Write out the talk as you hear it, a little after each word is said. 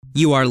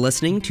You are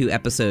listening to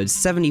episode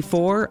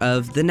 74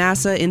 of the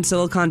NASA in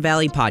Silicon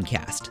Valley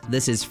podcast.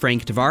 This is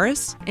Frank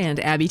Tavares and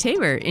Abby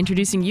Tabor,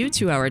 introducing you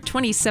to our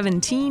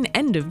 2017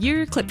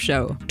 end-of-year clip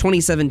show.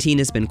 2017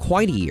 has been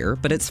quite a year,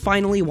 but it's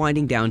finally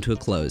winding down to a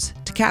close.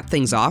 To cap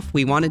things off,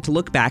 we wanted to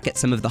look back at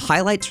some of the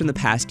highlights from the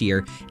past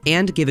year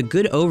and give a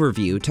good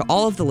overview to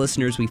all of the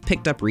listeners we've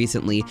picked up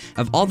recently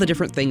of all the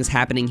different things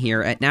happening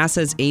here at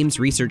NASA's Ames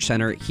Research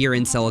Center here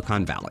in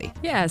Silicon Valley.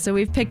 Yeah, so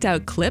we've picked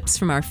out clips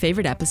from our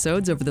favorite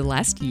episodes over the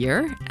last year.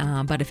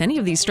 But if any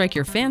of these strike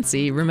your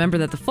fancy, remember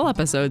that the full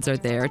episodes are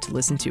there to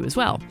listen to as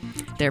well.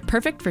 They're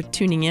perfect for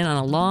tuning in on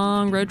a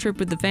long road trip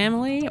with the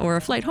family or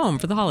a flight home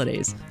for the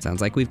holidays. Sounds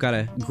like we've got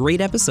a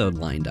great episode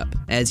lined up.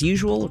 As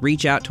usual,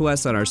 reach out to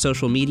us on our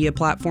social media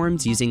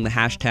platforms using the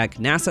hashtag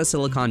NASA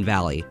Silicon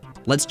Valley.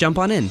 Let's jump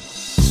on in.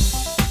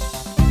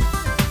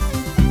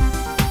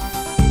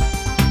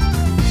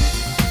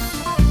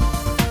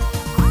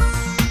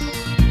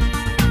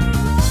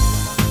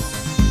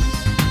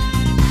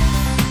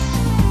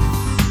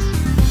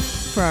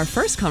 For our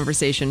first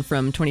conversation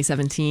from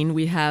 2017,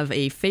 we have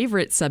a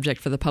favorite subject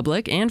for the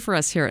public and for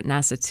us here at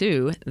NASA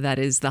too, that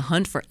is the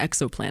hunt for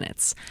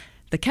exoplanets.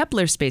 The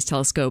Kepler Space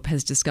Telescope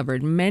has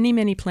discovered many,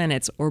 many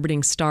planets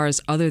orbiting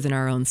stars other than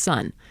our own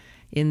sun.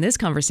 In this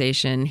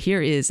conversation,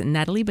 here is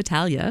Natalie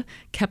Battaglia,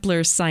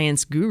 Kepler's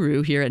science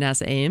guru here at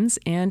NASA Ames,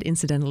 and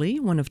incidentally,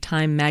 one of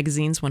Time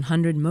Magazine's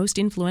 100 most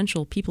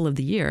influential people of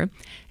the year,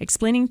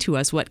 explaining to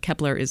us what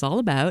Kepler is all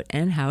about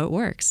and how it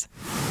works.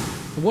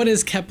 What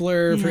is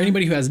Kepler? For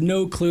anybody who has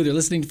no clue, they're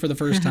listening for the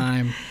first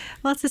time.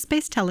 Well, it's a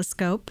space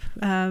telescope.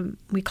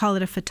 We call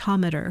it a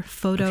photometer,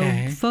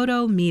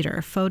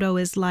 photometer. Photo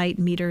is light,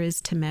 meter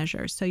is to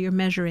measure. So you're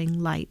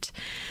measuring light.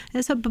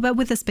 And so, but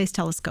with a space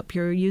telescope,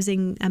 you're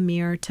using a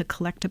mirror to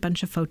collect a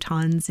bunch of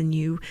photons, and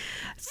you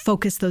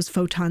focus those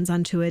photons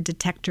onto a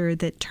detector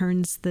that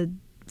turns the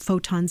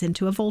photons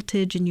into a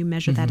voltage, and you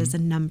measure that as a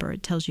number.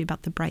 It tells you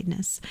about the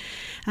brightness.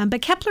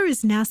 But Kepler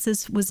was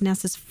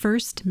NASA's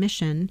first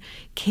mission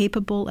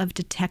capable of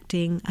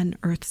detecting an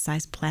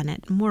Earth-sized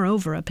planet,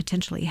 moreover, a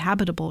potentially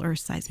habitable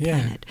Earth-sized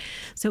planet.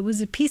 So it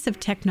was a piece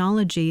of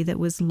technology that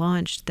was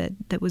launched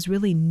that was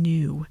really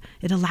new.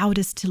 It allowed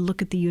us to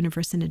look at the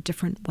universe in a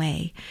different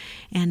way.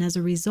 And as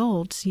a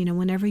result,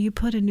 whenever you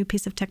put a new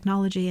piece of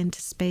technology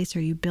into space,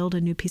 or you build a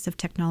new piece of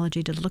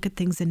technology to look at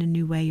things in a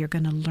new way, you're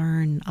going to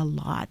learn a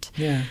lot.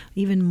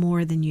 Even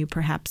more than you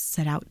perhaps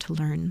set out to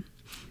learn.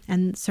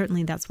 And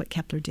certainly that's what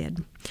Kepler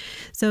did.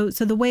 So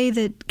the way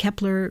that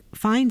Kepler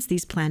finds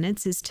these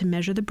planets is to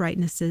measure the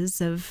brightnesses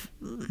of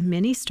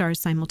many stars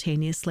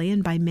simultaneously.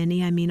 And by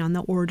many, I mean on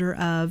the order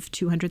of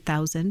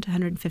 200,000,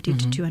 150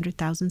 to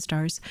 200,000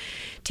 stars,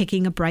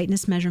 taking a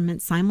brightness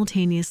measurement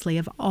simultaneously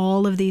of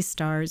all of these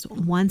stars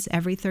once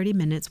every 30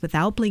 minutes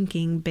without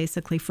blinking,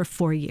 basically for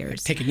 4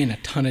 years. Taking in a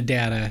ton of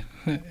data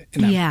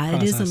in that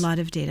process. It is a lot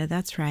of data.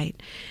 That's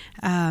right.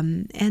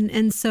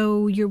 And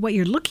so what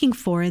you're looking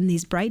for in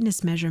these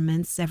brightness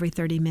measurements every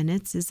 30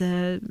 minutes is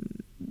a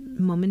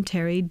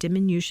momentary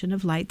diminution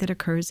of light that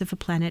occurs if a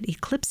planet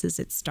eclipses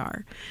its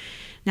star.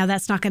 Now,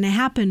 that's not going to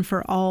happen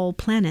for all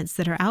planets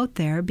that are out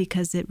there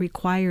because it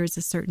requires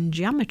a certain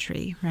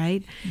geometry,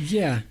 right?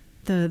 Yeah.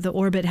 The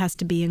orbit has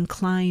to be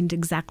inclined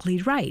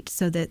exactly right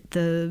so that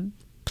the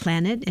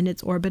planet in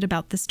its orbit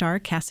about the star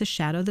casts a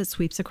shadow that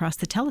sweeps across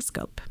the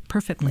telescope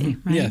perfectly,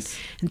 right? Yes.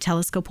 And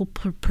telescope will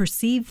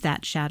perceive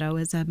that shadow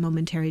as a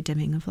momentary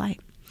dimming of light.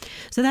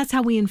 So that's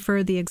how we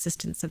infer the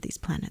existence of these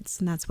planets,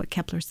 and that's what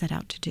Kepler set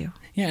out to do.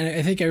 Yeah, and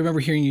I think I remember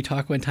hearing you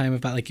talk one time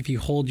about if you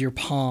hold your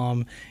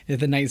palm at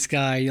the night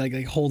sky,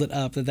 you hold it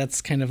up, that's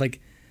kind of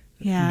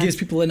gives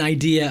people an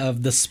idea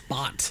of the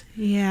spot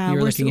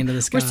you're looking into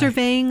the sky. We're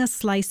surveying a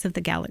slice of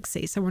the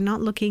galaxy, so we're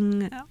not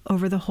looking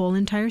over the whole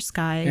entire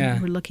sky.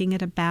 Yeah. We're looking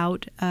at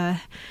about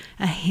a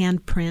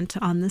handprint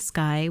on the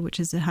sky, which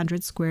is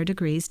 100 square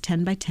degrees,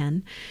 10 by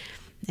 10.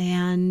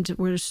 And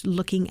we're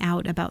looking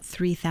out about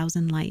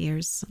 3,000 light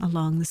years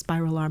along the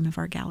spiral arm of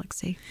our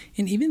galaxy.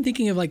 And even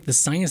thinking of the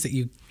science that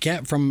you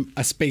get from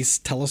a space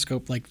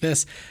telescope like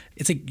this,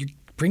 it's you're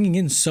bringing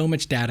in so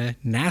much data.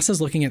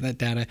 NASA's looking at that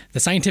data. The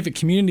scientific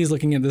community is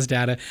looking at this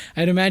data.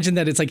 I'd imagine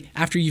that it's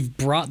after you've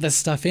brought this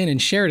stuff in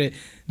and shared it,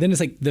 then it's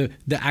the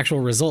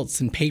actual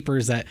results and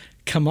papers that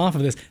come off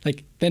of this,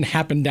 then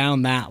happen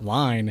down that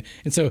line.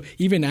 And so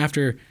even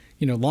after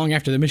long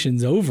after the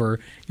mission's over,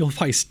 you'll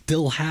probably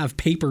still have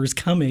papers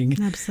coming.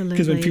 Absolutely.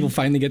 Because when people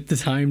finally get the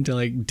time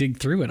to dig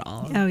through it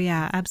all. Oh,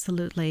 yeah,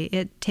 absolutely.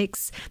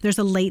 There's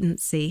a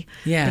latency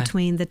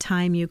between the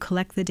time you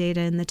collect the data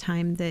and the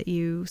time that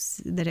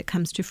it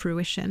comes to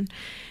fruition.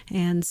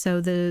 And so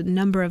the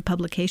number of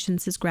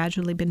publications has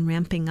gradually been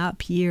ramping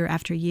up year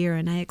after year.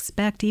 And I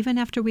expect even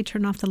after we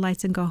turn off the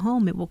lights and go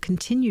home, it will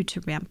continue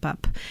to ramp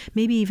up,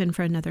 maybe even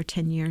for another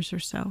 10 years or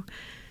so.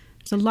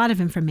 There's a lot of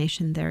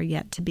information there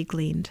yet to be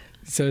gleaned.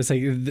 So it's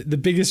the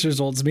biggest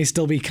results may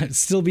still be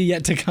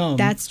yet to come.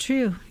 That's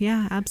true.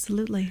 Yeah,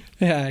 absolutely.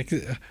 Yeah.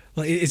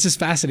 Well, it's just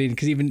fascinating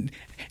because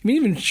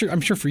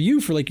I'm sure for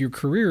you, for your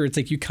career, it's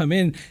you come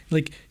in,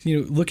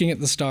 looking at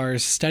the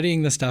stars,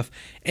 studying the stuff,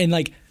 and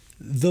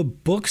the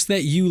books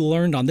that you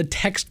learned on, the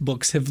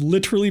textbooks, have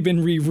literally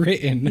been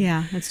rewritten.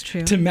 Yeah, that's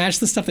true. To match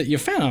the stuff that you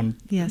found.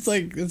 Yes. It's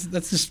like,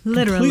 that's just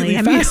literally.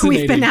 completely fascinating.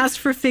 We've been asked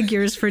for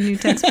figures for new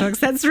textbooks.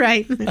 That's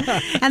right.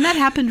 And that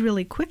happened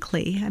really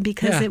quickly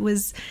because it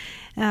was,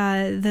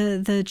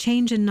 the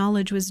change in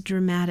knowledge was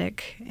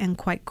dramatic and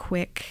quite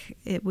quick.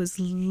 It was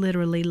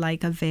literally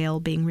like a veil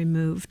being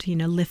removed,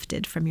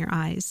 lifted from your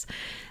eyes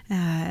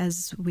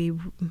as we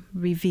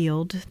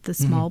revealed the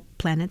small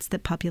planets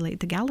that populate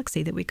the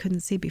galaxy that we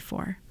couldn't see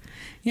before.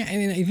 Yeah,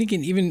 and I think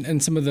even in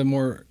some of the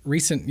more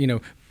recent,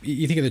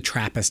 you think of the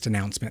TRAPPIST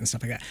announcement and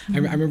stuff like that. I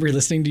remember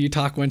listening to you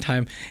talk one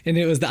time, and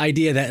it was the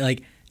idea that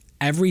like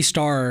every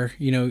star,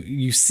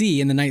 you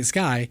see in the night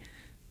sky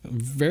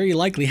very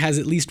likely has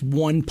at least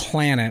one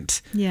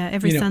planet. Yeah,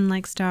 every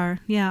sun-like star,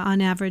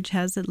 on average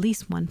has at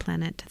least one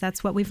planet.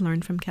 That's what we've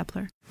learned from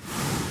Kepler.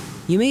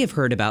 You may have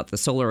heard about the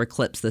solar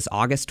eclipse this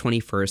August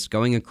 21st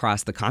going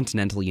across the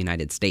continental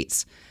United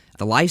States.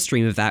 The live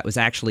stream of that was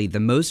actually the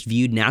most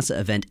viewed NASA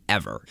event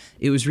ever.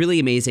 It was really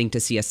amazing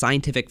to see a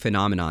scientific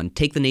phenomenon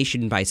take the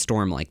nation by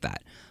storm like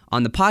that.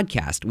 On the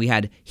podcast, we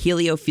had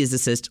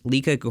heliophysicist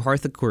Lika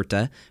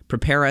Guharthakurta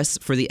prepare us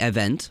for the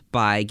event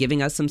by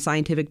giving us some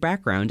scientific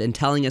background and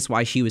telling us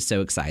why she was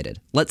so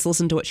excited. Let's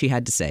listen to what she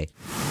had to say.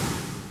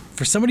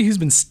 For somebody who's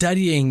been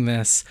studying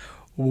this,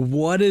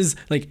 what is,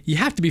 you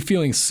have to be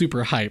feeling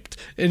super hyped,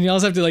 and you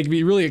also have to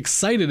be really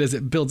excited as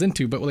it builds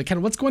into, but kind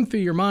of what's going through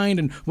your mind,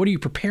 and what are you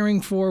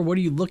preparing for? What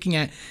are you looking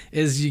at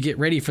as you get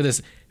ready for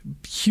this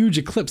huge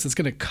eclipse that's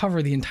going to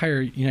cover the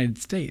entire United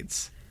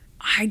States?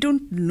 I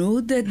don't know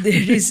that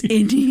there is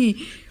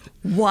any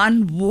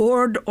one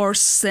word or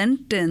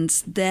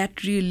sentence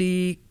that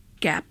really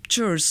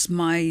captures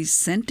my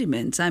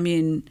sentiments. I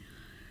mean,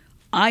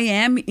 I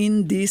am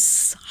in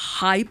this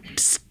hyped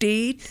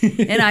state,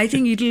 and I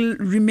think it'll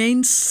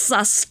remain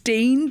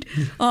sustained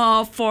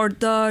for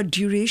the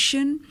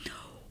duration.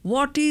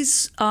 What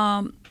is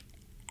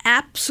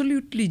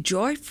absolutely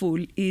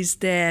joyful is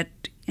that,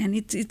 and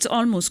it's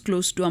almost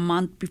close to a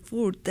month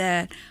before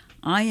that,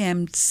 I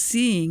am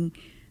seeing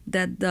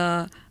that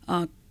the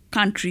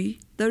country,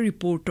 the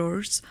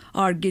reporters,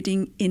 are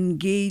getting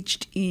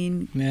engaged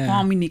in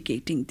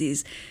communicating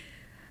this.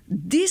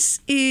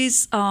 This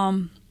is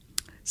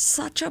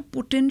such a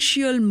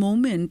potential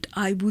moment,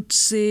 I would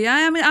say.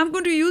 I'm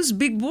going to use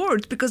big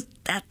words because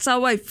that's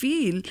how I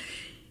feel.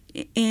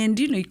 And,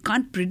 you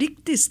can't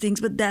predict these things,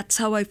 but that's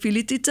how I feel.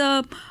 It's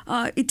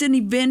an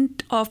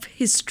event of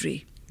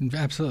history.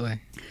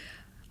 Absolutely.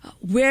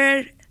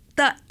 Where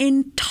the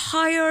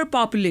entire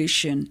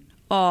population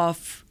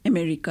of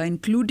America,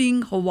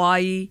 including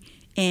Hawaii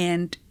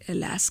and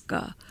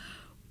Alaska,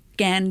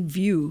 can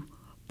view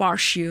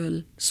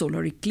partial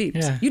solar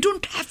eclipse. Yeah. You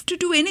don't have to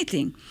do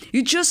anything.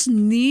 You just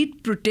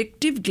need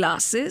protective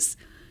glasses,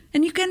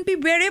 and you can be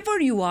wherever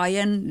you are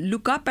and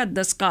look up at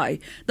the sky.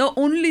 The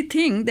only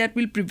thing that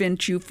will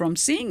prevent you from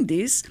seeing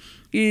this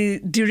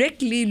is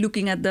directly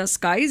looking at the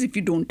skies if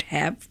you don't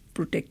have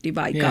protective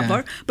eye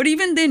cover. But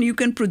even then, you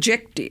can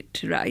project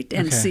it, right,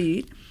 and see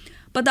it.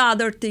 But the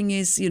other thing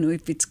is,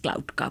 if it's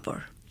cloud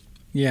cover.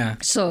 Yeah.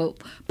 So,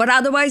 but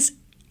otherwise,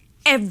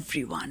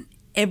 everyone,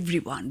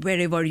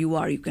 wherever you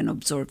are, you can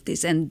observe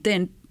this. And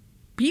then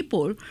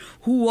people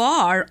who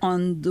are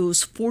on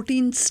those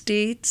 14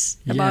 states,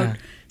 about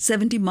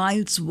 70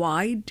 miles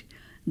wide,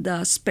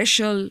 the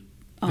special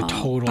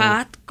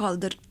path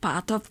called the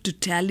path of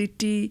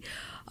totality,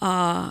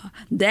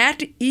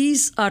 that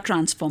is a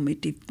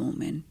transformative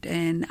moment.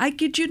 And I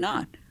kid you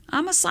not,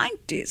 I'm a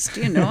scientist,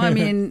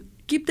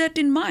 keep that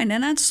in mind.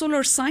 And I'm a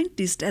solar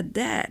scientist at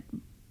that.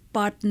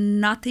 But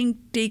nothing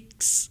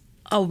takes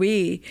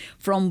away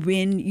from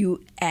when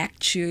you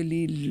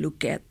actually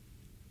look at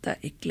the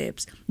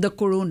eclipse. The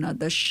corona,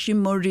 the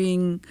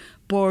shimmering,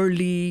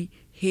 pearly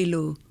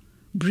halo,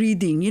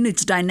 breathing.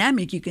 It's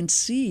dynamic. You can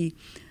see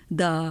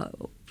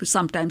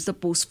sometimes the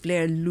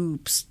post-flare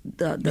loops,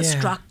 the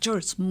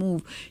structures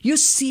move. You're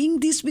seeing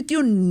this with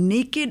your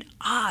naked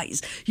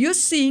eyes. You're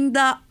seeing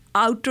the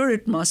outer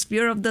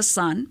atmosphere of the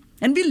sun.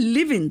 And we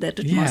live in that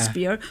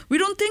atmosphere. Yeah. We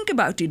don't think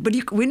about it. But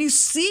when you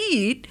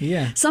see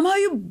it, somehow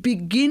you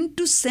begin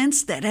to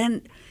sense that.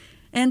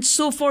 And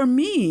so for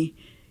me,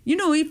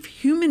 if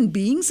human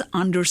beings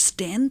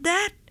understand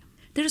that,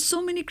 there are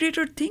so many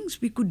greater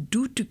things we could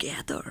do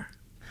together.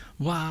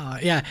 Wow.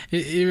 Yeah.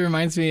 It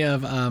reminds me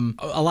of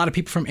a lot of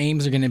people from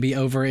Ames are going to be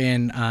over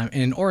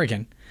in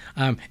Oregon.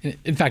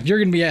 In fact, you're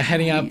going to be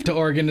heading up to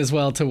Oregon as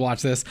well to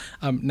watch this.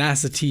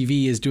 NASA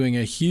TV is doing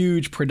a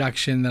huge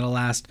production that'll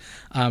last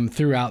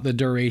throughout the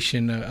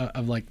duration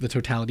of the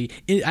totality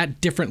at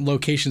different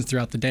locations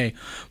throughout the day.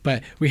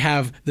 But we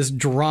have this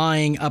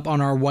drawing up on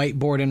our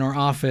whiteboard in our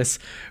office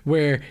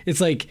where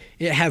it's it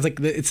has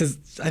it says,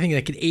 I think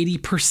an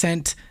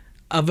 80%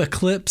 of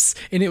eclipse,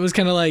 and it was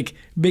kind of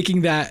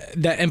making that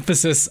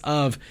emphasis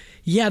of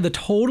the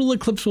total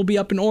eclipse will be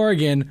up in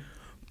Oregon,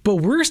 but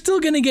we're still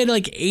going to get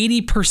like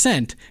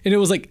 80%. And it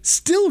was like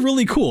still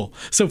really cool.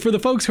 So for the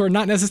folks who are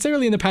not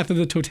necessarily in the path of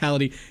the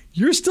totality,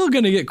 you're still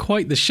going to get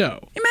quite the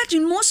show.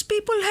 Imagine most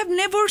people have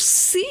never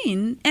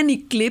seen an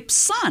eclipse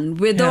sun,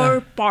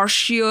 whether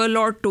partial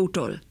or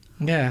total.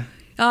 Yeah.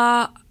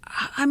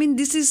 I mean,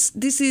 this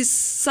is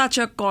such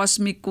a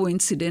cosmic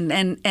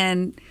coincidence,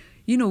 and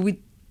with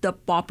the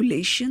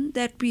population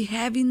that we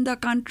have in the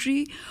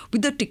country,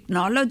 with the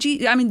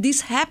technology. I mean,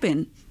 this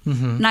happened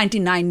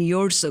 99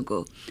 years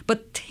ago.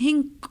 But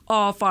think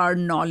of our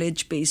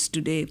knowledge base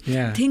today.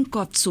 Yeah. Think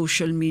of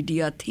social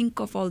media.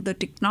 Think of all the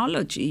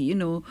technology,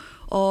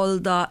 all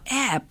the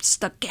apps,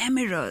 the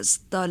cameras,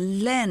 the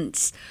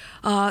lens,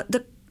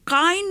 the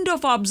kind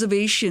of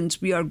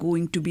observations we are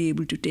going to be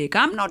able to take.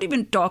 I'm not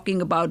even talking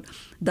about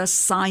the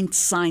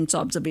science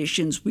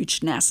observations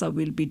which NASA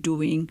will be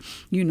doing,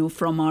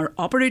 from our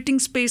operating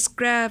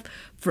spacecraft,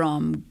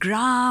 from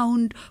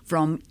ground,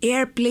 from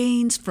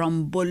airplanes,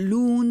 from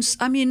balloons.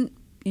 I mean,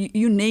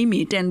 you name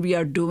it, and we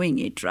are doing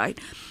it, right?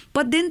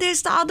 But then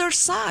there's the other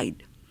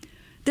side.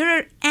 There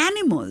are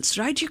animals,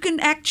 right? You can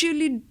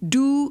actually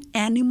do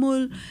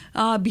animal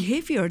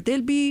behavior.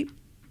 There'll be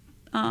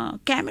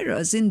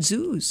cameras in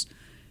zoos.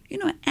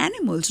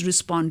 Animals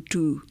respond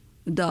to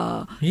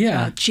the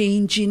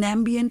change in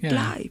ambient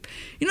life.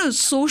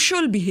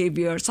 Social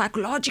behavior,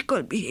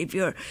 psychological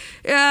behavior.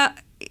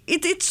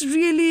 It's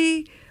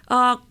really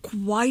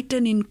quite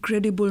an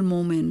incredible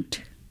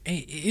moment.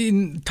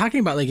 In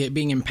talking about like it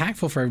being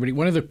impactful for everybody,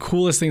 one of the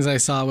coolest things I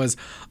saw was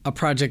a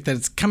project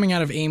that's coming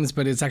out of Ames,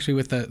 but it's actually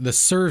with the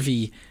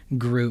Survey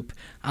group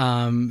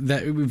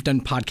that we've done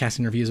podcast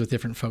interviews with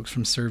different folks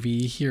from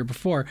Survey here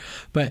before.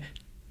 But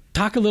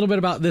talk a little bit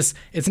about this.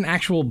 It's an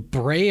actual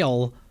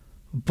Braille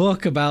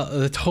book about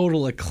the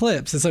total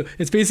eclipse. And so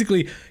it's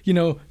basically,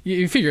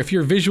 you figure if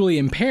you're visually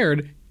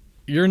impaired,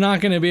 you're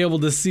not going to be able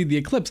to see the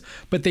eclipse.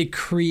 But they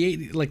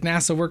create, like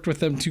NASA worked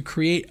with them to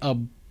create a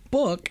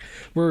book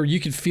where you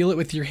could feel it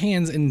with your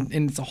hands, and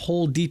it's a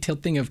whole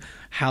detailed thing of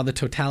how the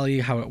totality,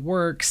 how it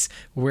works,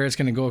 where it's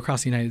going to go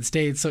across the United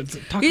States. So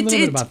talk a little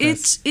bit about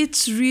this.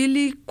 It's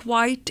really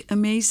quite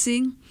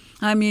amazing.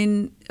 I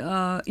mean,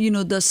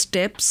 the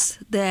steps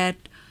that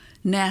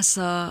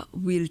NASA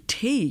will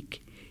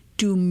take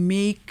to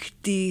make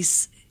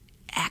this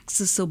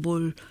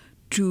accessible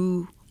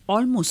to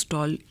almost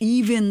all,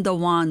 even the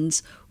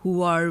ones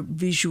who are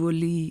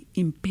visually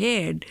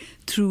impaired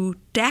through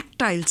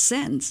tactile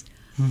sense.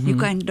 You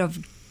kind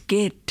of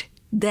get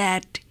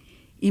that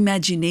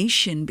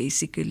imagination,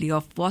 basically,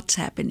 of what's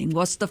happening,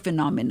 what's the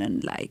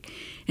phenomenon like.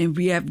 And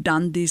we have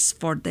done this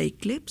for the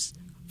eclipse,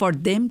 for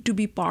them to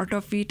be part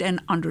of it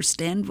and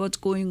understand what's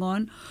going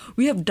on.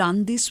 We have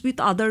done this with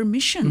other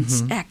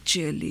missions,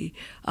 actually.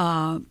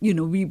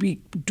 We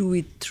do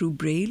it through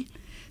Braille.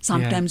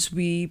 Sometimes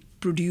we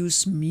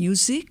produce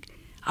music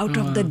out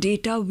of the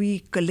data we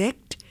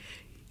collect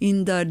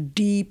in the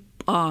deep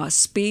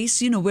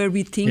space, where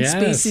we think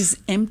space is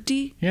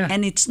empty,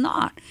 and it's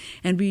not.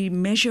 And we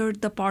measure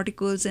the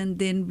particles, and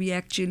then we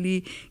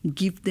actually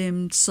give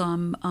them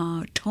some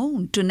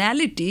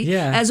tonality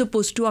as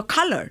opposed to a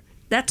color.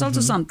 That's also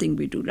something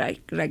we do,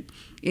 right? Like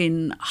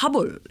in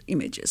Hubble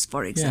images,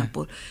 for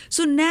example.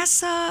 So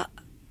NASA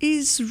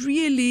is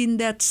really, in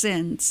that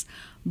sense,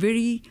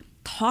 very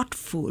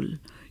thoughtful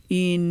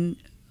in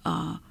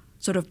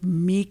sort of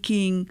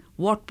making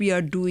what we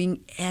are doing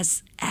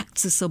as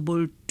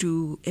accessible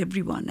to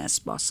everyone as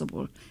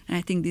possible. And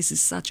I think this is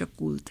such a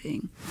cool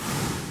thing.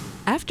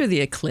 After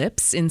the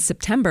eclipse, in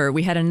September,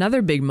 we had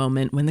another big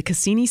moment when the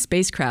Cassini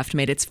spacecraft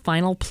made its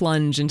final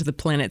plunge into the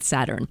planet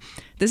Saturn.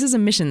 This is a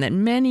mission that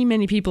many,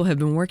 many people have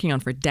been working on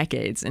for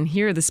decades, and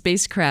here the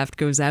spacecraft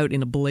goes out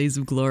in a blaze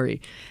of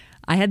glory.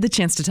 I had the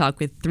chance to talk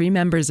with 3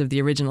 members of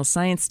the original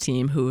science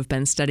team who have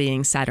been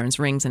studying Saturn's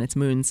rings and its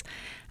moons.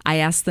 I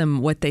asked them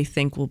what they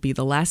think will be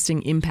the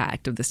lasting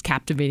impact of this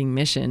captivating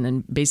mission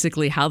and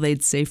basically how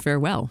they'd say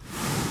farewell.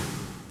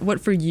 What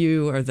for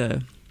you are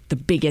the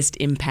biggest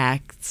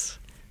impacts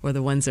or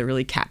the ones that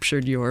really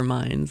captured your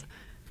minds?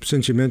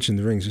 Since you mentioned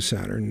the rings of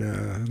Saturn,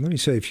 let me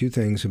say a few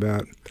things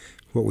about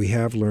what we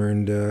have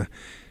learned.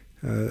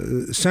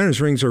 Saturn's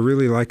rings are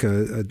really like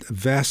a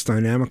vast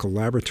dynamical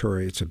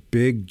laboratory. It's a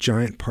big,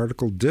 giant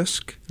particle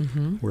disk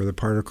where the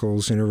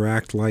particles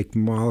interact like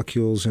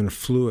molecules in a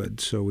fluid.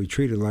 So we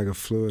treat it like a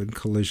fluid,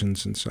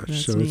 collisions and such.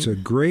 That's neat. It's a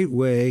great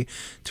way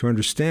to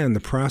understand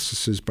the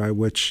processes by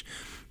which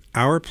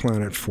our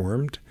planet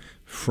formed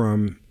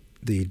from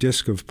the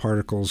disk of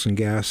particles and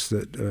gas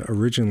that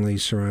originally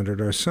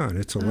surrounded our sun.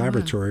 It's a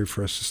laboratory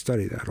for us to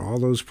study that. All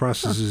those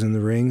processes in the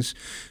rings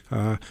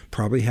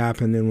probably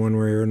happened in one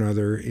way or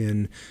another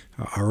in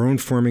our own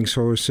forming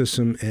solar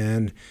system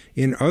and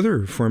in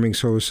other forming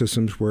solar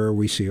systems where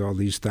we see all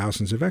these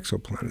thousands of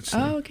exoplanets.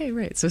 Oh, okay,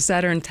 right. So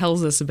Saturn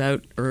tells us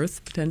about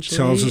Earth, potentially.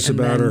 Tells us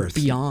about Earth.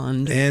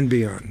 Beyond. And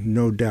beyond,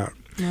 no doubt.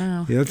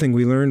 Wow. The other thing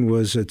we learned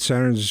was that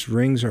Saturn's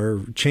rings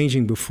are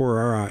changing before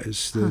our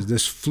eyes.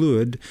 This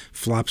fluid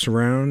flops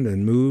around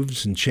and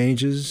moves and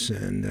changes,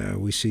 and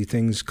we see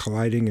things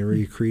colliding and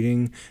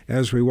recreating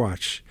as we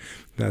watch.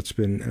 That's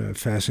been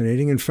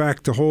fascinating. In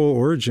fact, the whole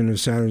origin of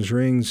Saturn's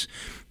rings,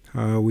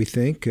 we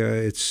think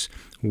it's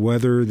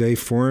whether they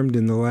formed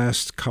in the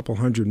last couple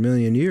 100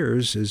 million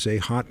years is a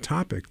hot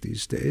topic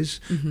these days.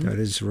 That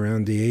is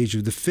around the age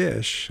of the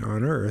fish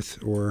on Earth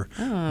or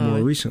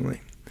more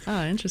recently.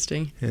 Oh,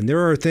 interesting. And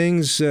there are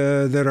things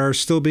that are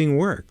still being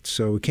worked,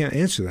 so we can't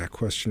answer that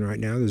question right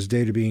now. There's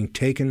data being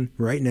taken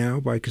right now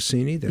by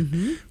Cassini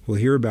that we'll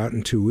hear about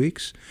in 2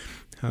 weeks,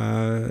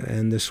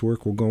 and this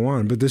work will go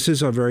on. But this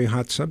is a very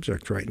hot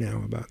subject right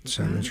now about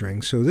Saturn's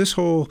rings. So this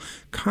whole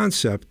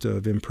concept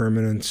of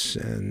impermanence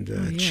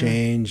and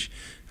change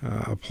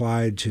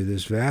applied to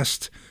this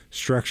vast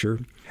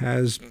structure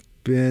has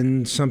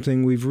been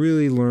something we've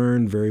really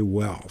learned very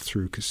well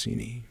through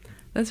Cassini.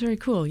 That's very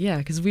cool, yeah,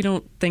 because we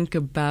don't think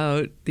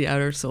about the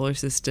outer solar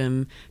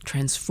system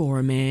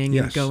transforming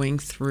and going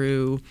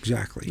through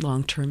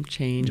long-term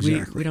change.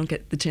 Exactly. We don't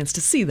get the chance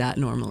to see that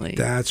normally.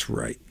 That's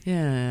right.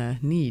 Yeah,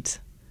 neat.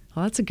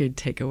 Well, that's a good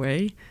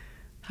takeaway.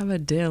 How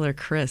about Dale or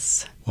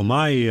Chris? Well,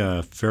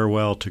 my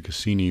farewell to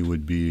Cassini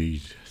would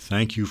be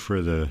thank you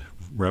for the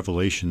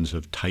revelations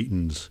of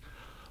Titan's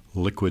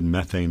liquid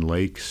methane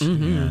lakes,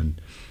 and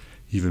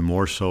even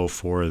more so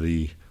for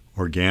the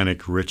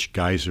organic rich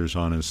geysers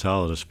on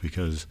Enceladus,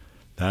 because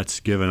that's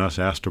given us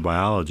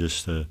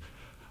astrobiologists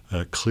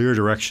a clear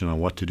direction on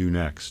what to do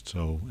next.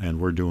 So, and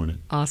we're doing it.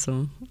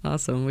 Awesome.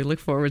 We look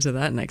forward to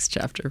that next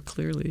chapter,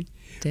 clearly.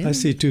 Dan? I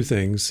see two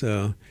things.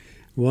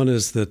 One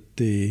is that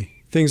the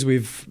things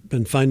we've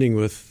been finding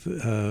with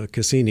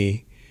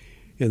Cassini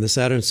in the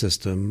Saturn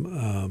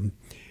system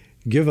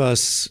give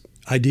us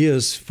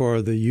ideas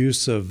for the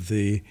use of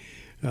the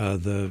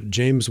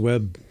James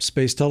Webb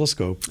Space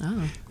Telescope,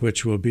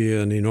 which will be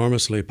an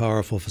enormously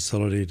powerful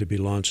facility to be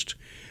launched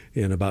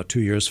in about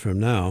 2 years from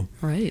now.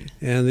 Right.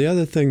 And the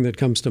other thing that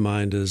comes to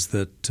mind is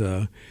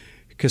that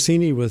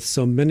Cassini, with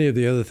so many of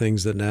the other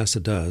things that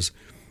NASA does,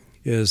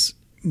 is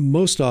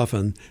most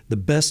often the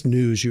best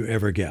news you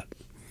ever get.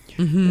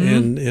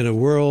 And in a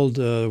world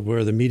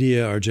where the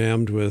media are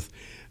jammed with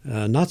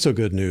not so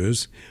good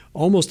news,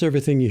 almost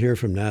everything you hear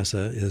from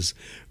NASA is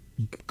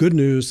good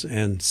news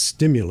and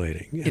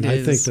stimulating. And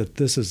I think that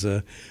this is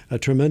a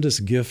tremendous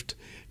gift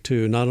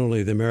to not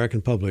only the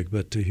American public,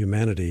 but to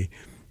humanity,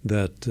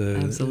 that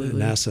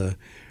NASA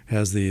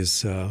has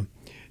these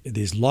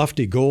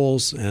lofty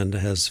goals and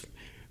has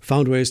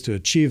found ways to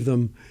achieve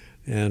them,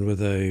 and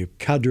with a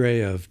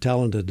cadre of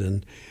talented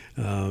and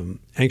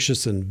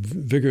anxious and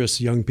vigorous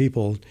young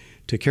people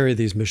to carry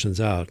these missions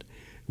out.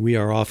 We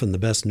are often the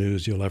best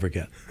news you'll ever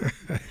get.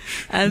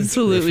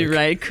 Absolutely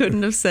right.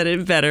 Couldn't have said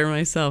it better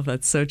myself.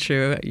 That's so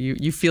true.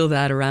 You feel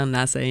that around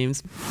NASA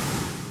Ames.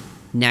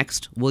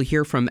 Next, we'll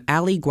hear from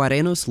Ali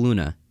Guarenos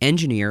Luna,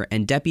 engineer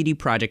and deputy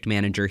project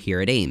manager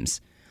here at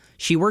Ames.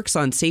 She works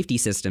on safety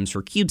systems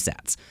for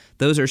CubeSats.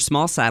 Those are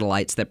small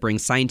satellites that bring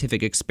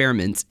scientific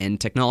experiments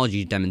and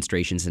technology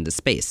demonstrations into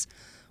space.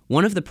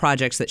 One of the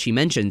projects that she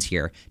mentions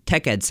here,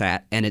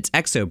 TechEdSat and its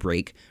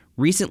ExoBrake,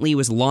 recently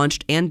was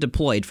launched and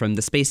deployed from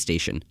the space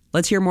station.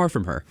 Let's hear more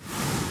from her.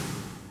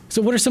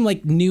 So what are some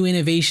new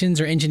innovations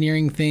or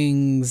engineering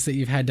things that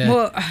you've had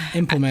to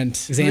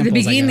implement? Examples, in the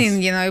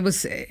beginning,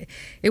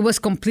 it was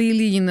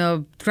completely,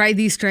 try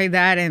this, try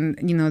that,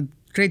 and,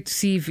 try to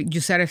see if you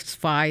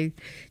satisfy,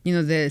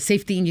 the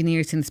safety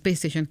engineers in the space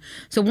station.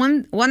 So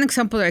one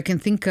example that I can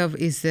think of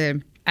is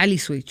the Ali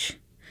switch,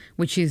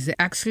 which is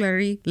the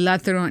auxiliary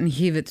lateral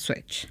inhibit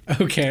switch.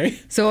 Okay.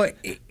 So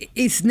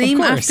it's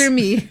named after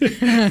me.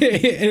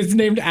 It's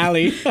named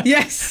Ali.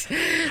 Yes.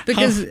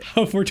 Because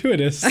how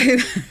fortuitous.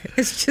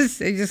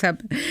 It just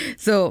happened.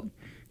 So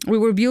we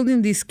were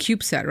building this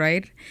CubeSat,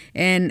 right?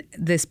 And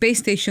the space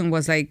station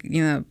was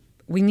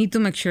we need to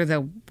make sure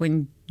that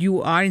when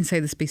you are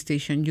inside the space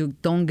station, you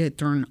don't get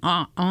turned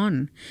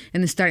on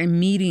and start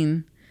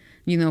emitting,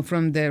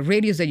 from the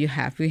radios that you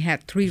have. We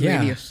had 3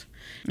 radios.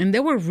 And they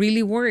were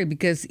really worried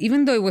because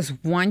even though it was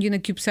 1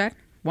 unit CubeSat,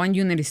 1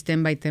 unit is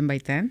 10 by 10 by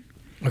 10.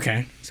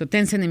 Okay. So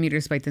 10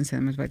 centimeters by 10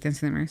 centimeters by 10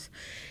 centimeters.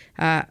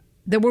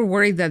 They were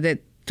worried that the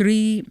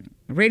 3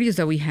 radios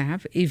that we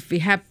have, if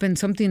it happened,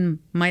 something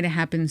might have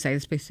happened inside the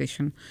space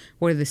station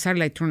where the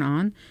satellite turned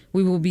on,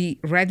 we will be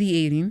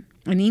radiating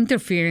an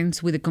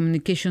interference with the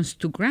communications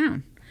to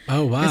ground.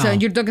 Oh, wow. And so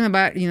you're talking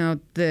about,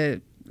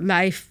 the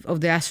life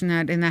of the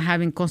astronaut and not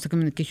having constant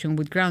communication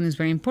with ground is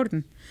very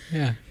important.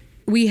 Yeah.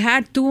 We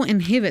had 2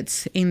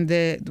 inhibits in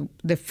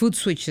the foot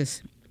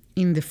switches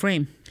in the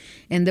frame,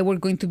 and they were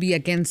going to be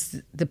against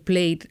the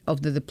plate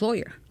of the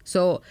deployer.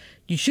 So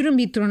you shouldn't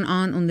be turned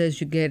on unless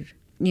you get,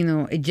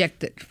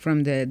 ejected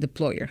from the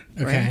deployer.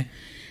 Okay. Right?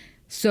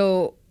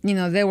 So,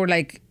 they were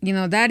like,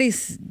 that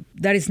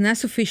is not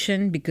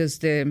sufficient because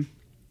the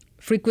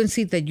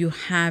frequency that you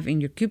have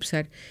in your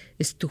CubeSat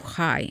is too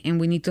high,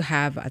 and we need to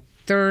have a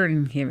 3rd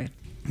inhibit.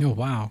 Oh,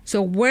 wow.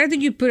 So where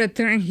did you put a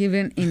turn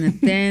inhibit in a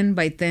 10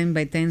 by 10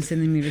 by 10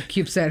 centimeter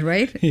CubeSat,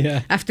 right?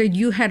 Yeah. After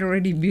you had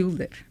already built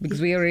it, because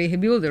we already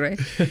had built it, right?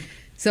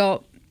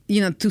 So,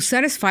 to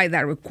satisfy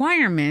that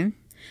requirement,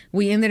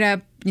 we ended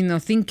up,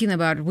 thinking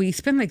about, we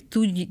spent like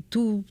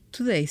two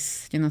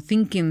days,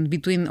 thinking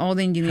between all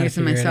the engineers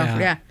and figure it myself. out.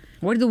 Yeah.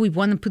 Where do we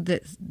want to put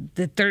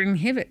the third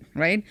inhibit,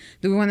 right?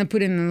 Do we want to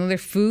put it in another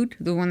food?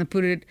 Do we want to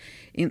put it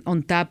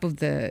on top of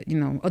the,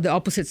 on the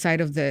opposite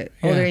side of the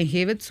other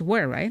inhibits?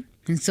 Where, right?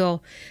 And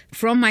so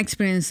from my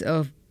experience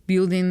of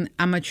building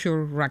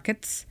amateur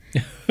rockets,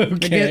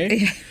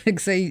 Okay.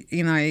 because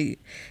I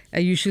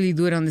usually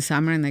do it on the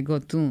summer and I go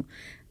to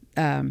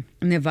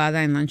Nevada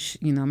and launch,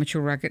 amateur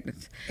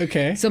rockets.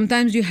 Okay.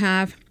 Sometimes you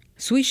have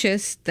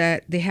switches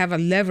that they have a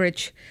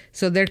leverage,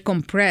 so they're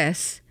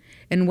compressed,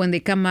 and when they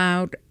come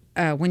out,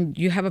 when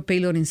you have a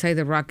payload inside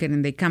the rocket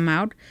and they come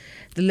out,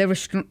 the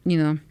leverage,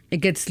 it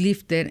gets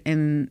lifted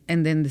and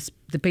then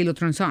the payload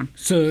turns on.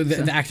 So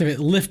the act of it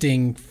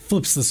lifting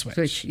flips the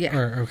switch.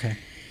 Yeah. Okay.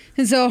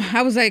 And so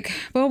I was like,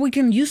 well, we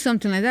can use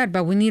something like that,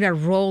 but we need a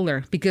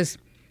roller, because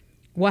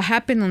what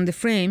happened on the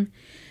frame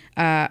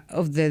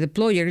of the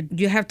deployer,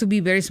 you have to be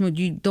very smooth.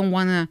 You don't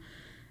want to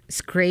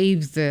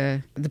scrape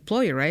the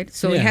deployer, right?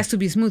 So it has to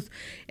be smooth.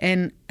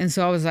 And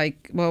so I was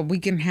like, well, we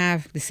can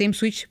have the same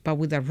switch, but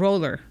with a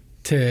roller.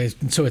 So it's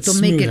To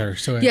smoother. make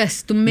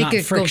it, to make not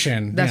it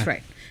friction. Go, that's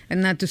right.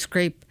 And not to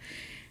scrape.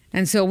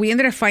 And so we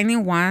ended up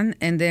finding one,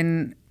 and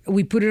then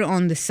we put it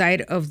on the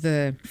side of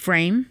the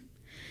frame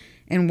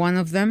in one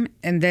of them.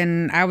 And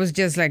then I was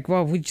just like,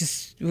 well, we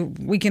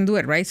can do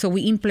it, right? So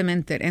we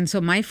implemented. And so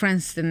my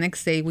friends, the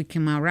next day we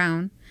came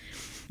around,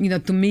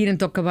 to meet and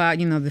talk about,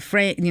 the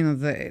frame,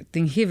 the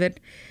inhibit.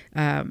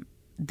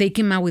 They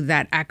came out with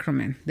that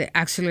acronym, the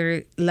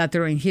axillary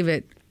lateral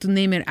inhibit, to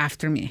name it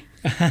after me.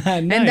 Nice.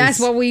 And that's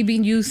what we've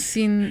been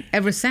using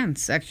ever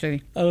since,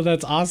 actually. Oh,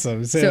 that's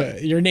awesome. So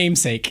your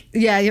namesake.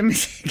 Yeah, your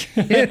mistake.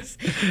 Yes.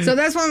 So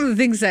that's one of the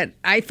things that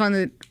I found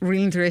it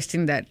really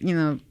interesting, that,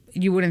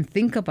 you wouldn't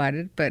think about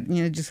it, but,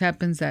 it just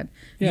happens that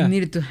you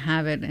needed to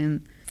have it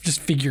and just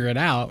figure it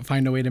out,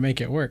 find a way to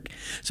make it work.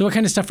 So what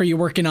kind of stuff are you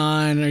working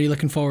on? Are you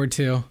looking forward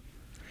to?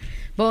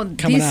 Well,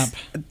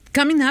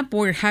 coming up,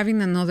 we're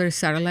having another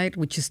satellite,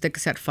 which is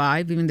TechSat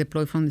 5, being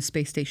deployed from the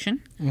space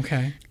station.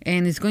 Okay.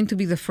 And it's going to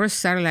be the first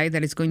satellite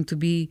that is going to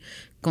be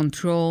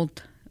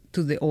controlled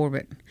to the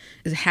orbit.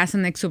 It has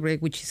an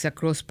exobrake, which is a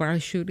cross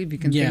parachute, if you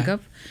can think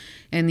of.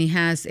 And it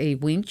has a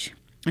winch.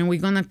 And we're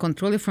going to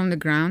control it from the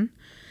ground.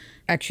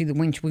 Actually, the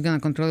winch, we're going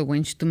to control the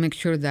winch to make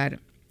sure that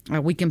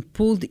we can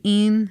pull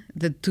in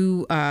the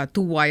two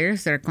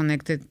wires that are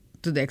connected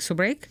to the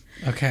exobrake.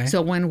 Okay.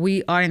 So when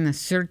we are in a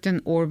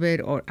certain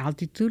orbit or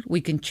altitude, we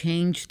can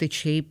change the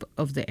shape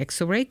of the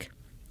exobrake.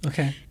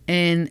 Okay.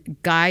 And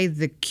guide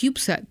the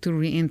CubeSat to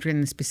re-entry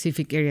in a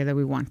specific area that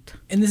we want.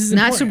 And this is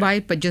not important.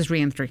 survive, but just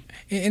re-entry.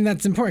 And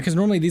that's important because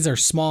normally these are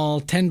small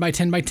 10 by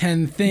 10 by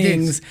 10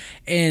 things,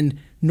 and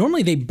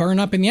normally they burn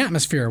up in the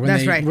atmosphere.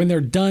 When they're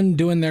done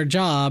doing their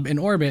job in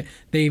orbit,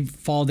 they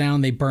fall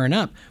down, they burn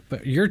up.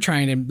 But you're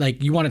trying to,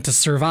 you want it to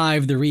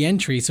survive the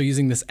re-entry, so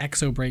using this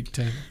exobrake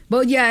to...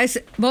 But yeah,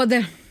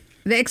 the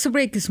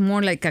exobrake is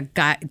more like a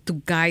guide to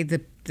guide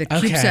the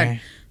CubeSat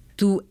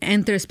to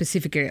enter a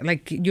specific area.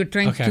 Like you're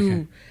trying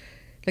to...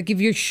 Like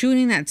if you're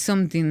shooting at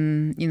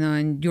something,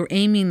 and you're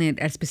aiming it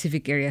at a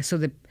specific area, so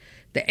the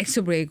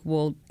exobrake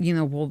will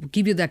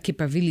give you that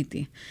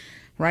capability.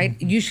 Right?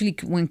 Mm-hmm. Usually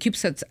when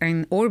CubeSats are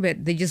in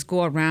orbit, they just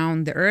go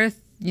around the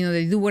Earth.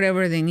 They do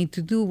whatever they need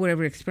to do,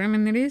 whatever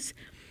experiment it is.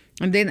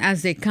 And then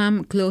as they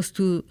come close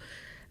to,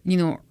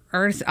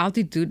 Earth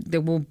altitude, they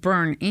will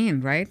burn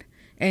in, right?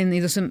 And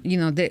it doesn't,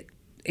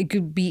 it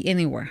could be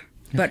anywhere.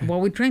 But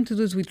what we're trying to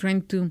do is we're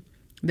trying to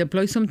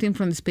deploy something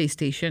from the space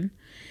station.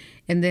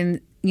 And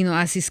then,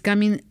 as it's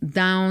coming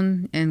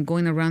down and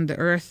going around the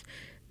Earth,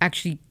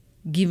 actually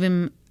give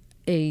them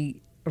a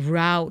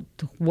route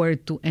where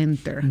to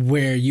enter,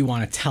 where you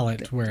want to tell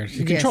it where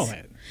to control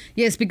it.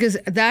 Yes, because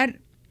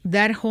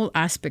that whole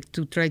aspect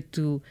to try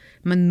to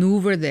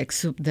maneuver the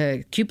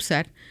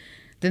CubeSat,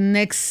 the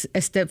next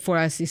step for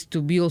us is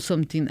to build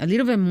something a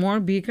little bit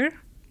more bigger,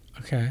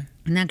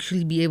 and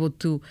actually be able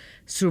to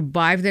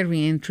survive the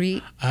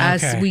reentry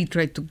as we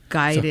try to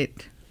guide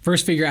it.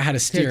 First, figure out how to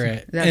steer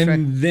it,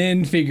 and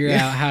then figure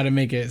out how to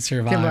make it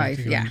survive.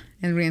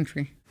 And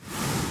reentry.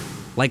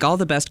 Like all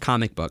the best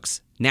comic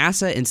books,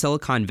 NASA in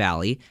Silicon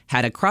Valley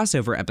had a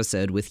crossover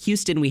episode with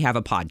Houston We Have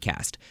a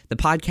Podcast, the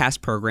podcast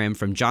program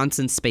from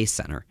Johnson Space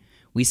Center.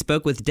 We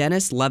spoke with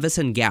Dennis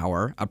Levison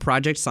Gower, a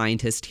project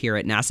scientist here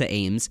at NASA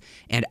Ames,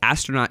 and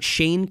astronaut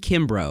Shane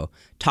Kimbrough,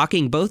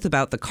 talking both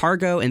about the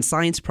cargo and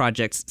science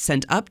projects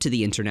sent up to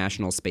the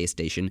International Space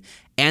Station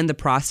and the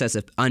process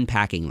of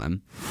unpacking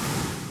them.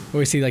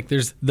 We see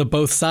there's the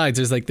both sides.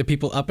 There's the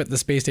people up at the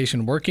space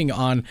station working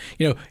on,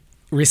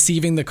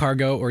 receiving the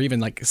cargo or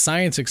even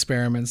science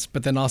experiments,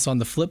 but then also on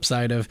the flip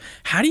side of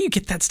how do you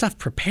get that stuff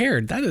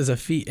prepared? That is a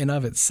feat in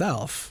of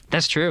itself.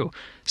 That's true.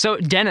 So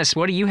Dennis,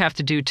 what do you have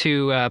to do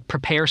to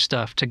prepare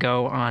stuff to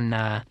go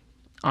on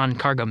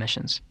cargo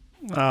missions?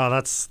 Oh,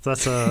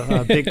 that's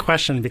a big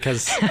question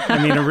because,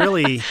 I mean, it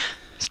really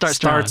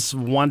starts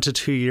 1 to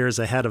 2 years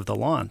ahead of the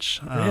launch.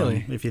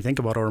 Really? If you think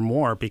about it, or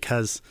more,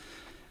 because,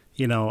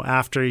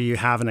 after you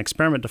have an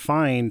experiment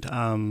defined,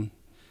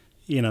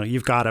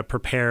 you've got to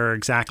prepare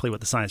exactly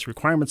what the science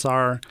requirements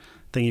are.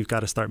 Then you've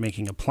got to start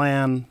making a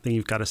plan. Then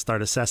you've got to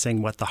start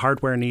assessing what the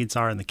hardware needs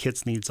are and the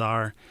kit's needs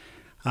are.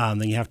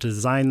 Then you have to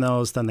design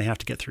those. Then they have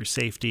to get through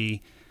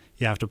safety.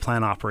 You have to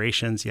plan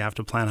operations. You have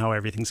to plan how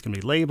everything's going to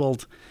be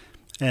labeled.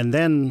 And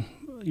then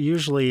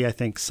usually I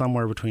think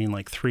somewhere between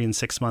like 3 and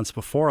 6 months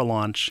before a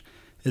launch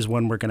is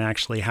when we're going to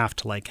actually have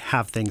to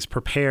have things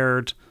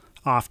prepared,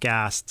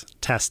 off-gassed,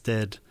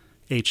 tested,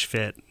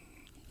 HFIT,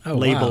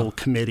 label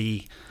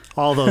committee,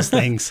 all those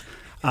things,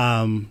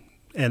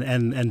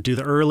 and do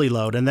the early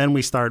load. And then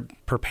we start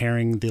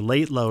preparing the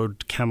late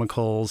load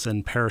chemicals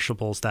and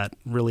perishables that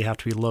really have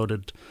to be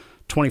loaded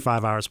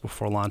 25 hours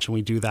before launch. And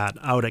we do that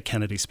out at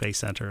Kennedy Space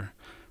Center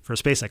for a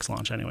SpaceX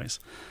launch anyways.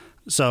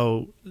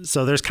 So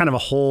there's kind of a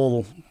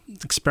whole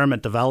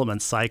experiment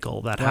development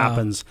cycle that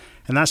happens,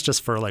 and that's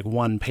just for like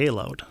one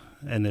payload.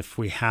 And if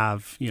we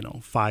have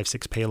 5,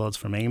 6 payloads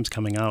from Ames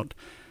coming out,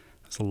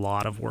 it's a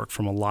lot of work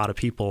from a lot of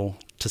people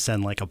to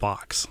send like a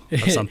box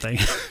of something.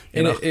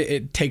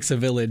 It takes a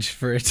village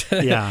for it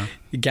to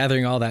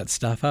gathering all that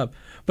stuff up.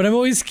 But I'm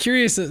always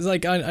curious,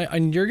 like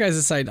on your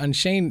guys' side, on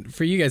Shane,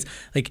 for you guys,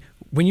 like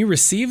when you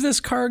receive this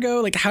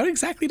cargo, like how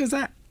exactly does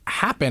that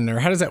happen, or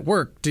how does that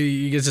work? Do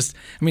you guys just,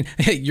 I mean,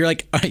 you're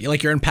like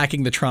you're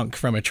unpacking the trunk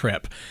from a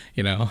trip,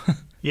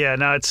 Yeah,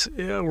 no,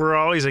 we're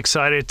always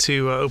excited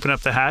to open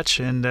up the hatch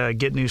and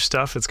get new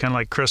stuff. It's kind of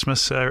like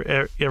Christmas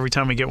every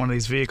time we get one of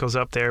these vehicles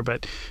up there.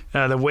 But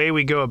the way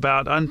we go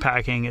about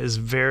unpacking is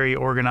very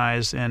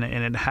organized, and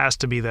it has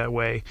to be that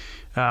way.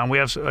 We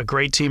have a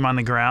great team on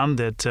the ground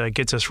that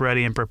gets us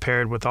ready and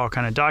prepared with all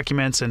kind of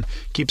documents and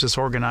keeps us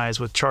organized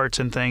with charts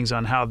and things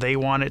on how they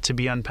want it to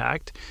be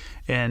unpacked.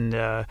 And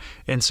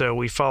so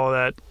we follow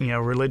that,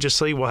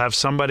 religiously. We'll have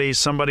somebody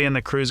in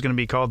the crew is going to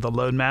be called the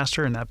load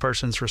master, and that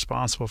person's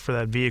responsible for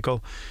that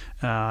vehicle.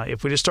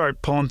 If we just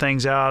start pulling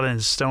things out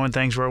and stowing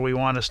things where we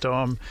want to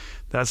stow them,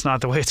 that's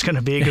not the way it's going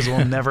to be, because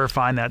we'll never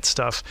find that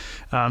stuff.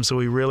 So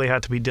we really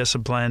have to be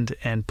disciplined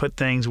and put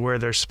things where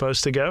they're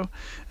supposed to go.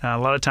 A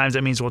lot of times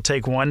that means we'll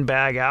take one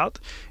bag out,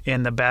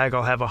 and the bag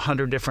will have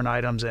 100 different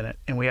items in it,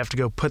 and we have to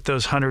go put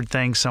those 100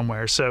 things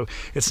somewhere. So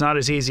it's not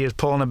as easy as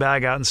pulling a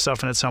bag out and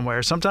stuffing it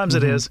somewhere. Sometimes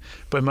it is,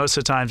 but most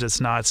of the times it's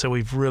not. So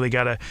we've really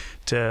got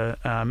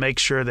to make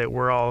sure that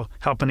we're all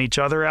helping each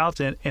other out,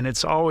 and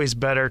it's always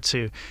better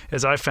to,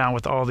 as I found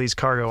with all these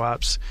cargo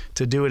ops,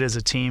 to do it as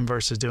a team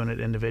versus doing it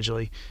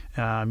individually.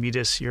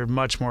 You're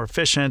much more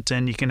efficient,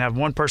 and you can have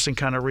one person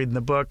kind of reading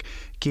the book,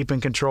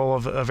 keeping control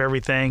of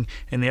everything,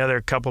 and the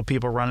other couple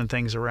people running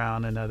things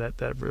around, and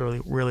that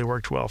really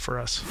worked well for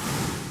us.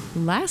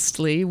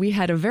 Lastly, we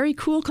had a very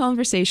cool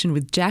conversation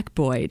with Jack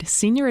Boyd,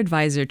 Senior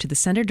Advisor to the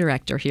Center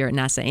Director here at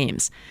NASA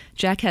Ames.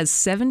 Jack has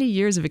 70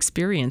 years of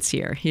experience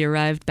here. He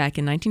arrived back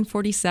in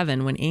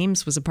 1947 when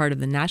Ames was a part of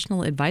the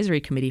National Advisory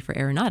Committee for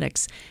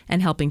Aeronautics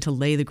and helping to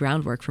lay the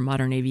groundwork for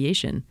modern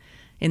aviation.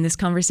 In this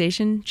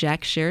conversation,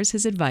 Jack shares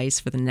his advice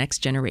for the next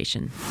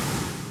generation.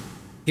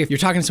 If you're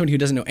talking to somebody who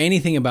doesn't know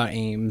anything about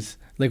Ames,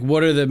 like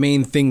what are the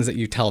main things that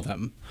you tell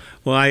them?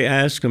 Well, I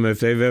ask them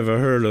if they've ever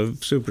heard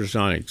of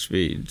supersonic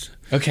speeds.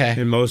 Okay.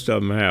 And most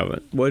of them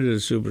haven't. What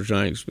is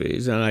supersonic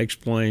speeds? And I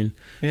explain,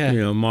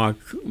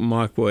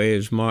 Mach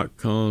waves, Mach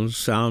cones,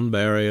 sound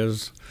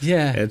barriers,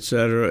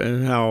 etc.,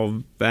 and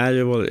how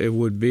valuable it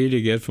would be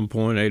to get from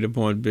point A to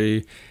point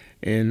B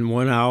in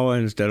 1 hour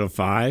instead of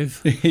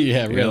 5.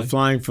 Yeah, really.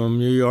 Flying from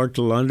New York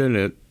to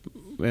London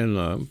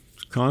in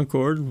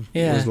Concorde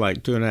was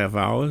like 2.5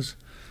 hours.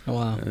 Oh,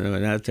 wow.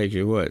 And that takes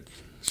you,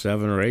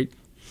 7 or 8?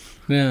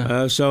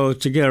 Yeah. So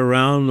to get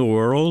around the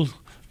world,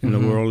 and the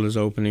world is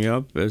opening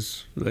up,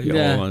 as they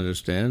all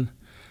understand,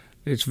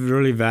 it's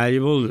really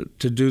valuable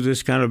to do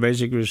this kind of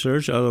basic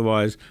research.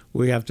 Otherwise,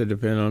 we have to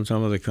depend on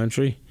some other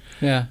country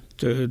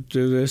to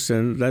do this,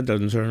 and that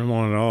doesn't turn them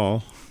on at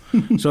all.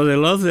 So they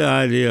love the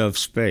idea of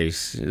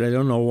space. They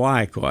don't know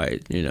why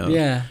quite,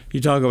 Yeah. You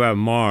talk about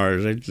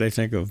Mars, they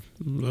think of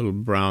little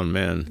brown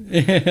men.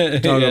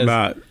 Talk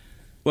about,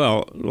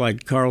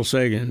 like Carl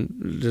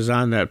Sagan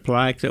designed that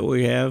plaque that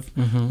we have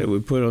that we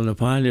put on the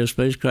Pioneer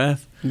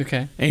spacecraft.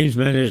 Okay. Ames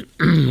managed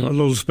a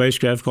little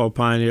spacecraft called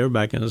Pioneer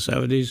back in the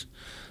 70s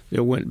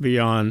that went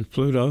beyond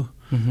Pluto.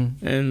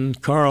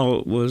 And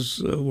Carl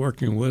was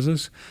working with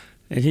us,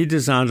 and he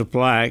designed a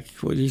plaque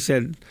where he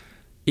said,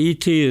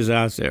 E.T. is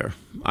out there.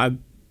 I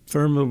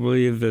firmly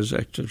believe there's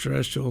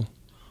extraterrestrial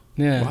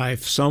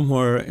life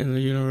somewhere in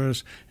the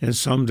universe, and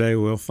someday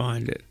we'll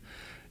find it.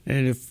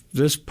 And if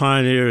this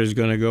Pioneer is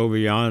going to go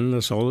beyond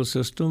the solar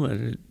system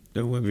and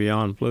it went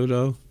beyond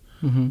Pluto,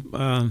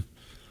 to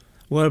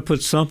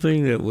put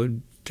something that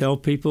would tell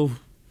people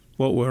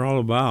what we're all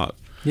about.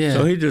 Yeah.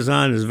 So he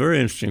designed this very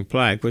interesting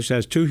plaque, which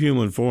has 2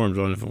 human forms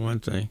on it, for one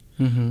thing,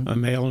 a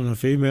male and a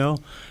female.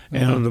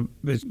 And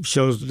it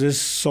shows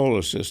this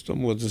solar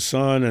system with the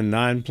sun and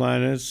 9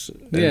 planets.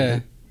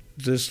 And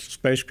this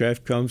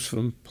spacecraft comes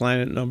from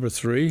planet number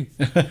 3.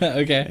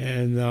 Okay.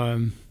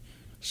 And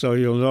so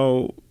you'll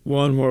know,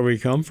 one, where we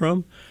come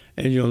from,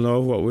 and you'll know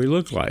what we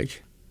look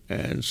like.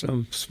 And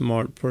some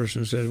smart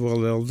person said, well,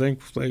 they'll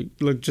think they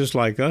look just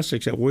like us,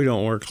 except we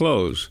don't wear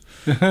clothes.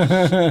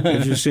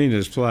 If you've seen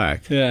this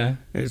plaque, Yeah.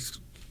 it's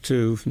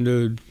 2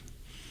 nude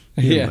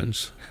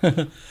humans.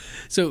 Yeah.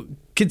 So,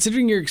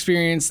 considering your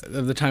experience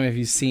of the time, have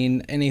you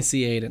seen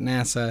NAC-8 at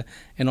NASA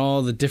and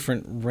all the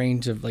different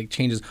range of like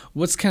changes,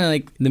 what's kind of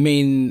like the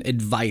main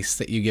advice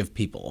that you give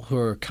people who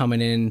are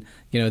coming in,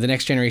 the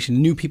next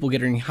generation, new people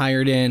getting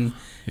hired in?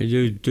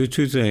 You do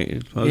 2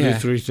 things. I'll do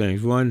 3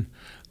 things. One,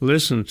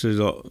 listen to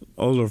the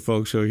older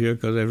folks who are here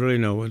because they really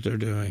know what they're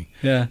doing.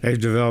 Yeah. They've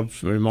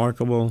developed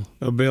remarkable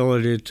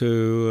ability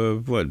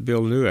to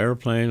build new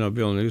airplane or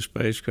build new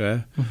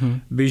spacecraft.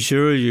 Mm-hmm. Be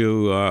sure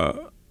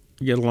you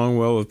get along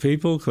well with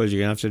people because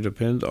you have to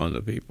depend on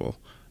the people.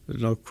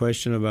 There's no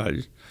question about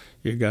it.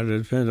 You got to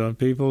depend on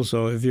people.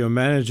 So if you're a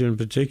manager in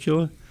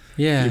particular,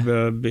 Yeah. you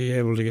better be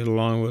able to get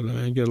along with them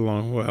and get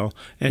along well.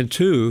 And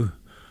 2,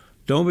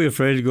 don't be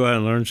afraid to go out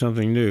and learn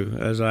something new,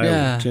 as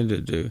I tend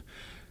to do.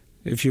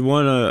 If you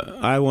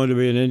I want to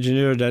be an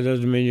engineer, that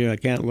doesn't mean I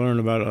can't learn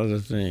about other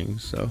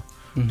things. So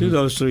do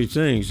those 3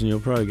 things and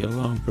you'll probably get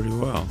along pretty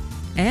well.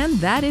 And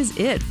that is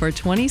it for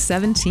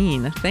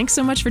 2017. Thanks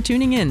so much for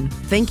tuning in.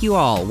 Thank you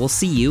all. We'll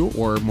see you,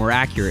 or more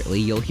accurately,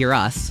 you'll hear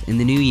us, in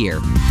the new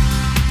year.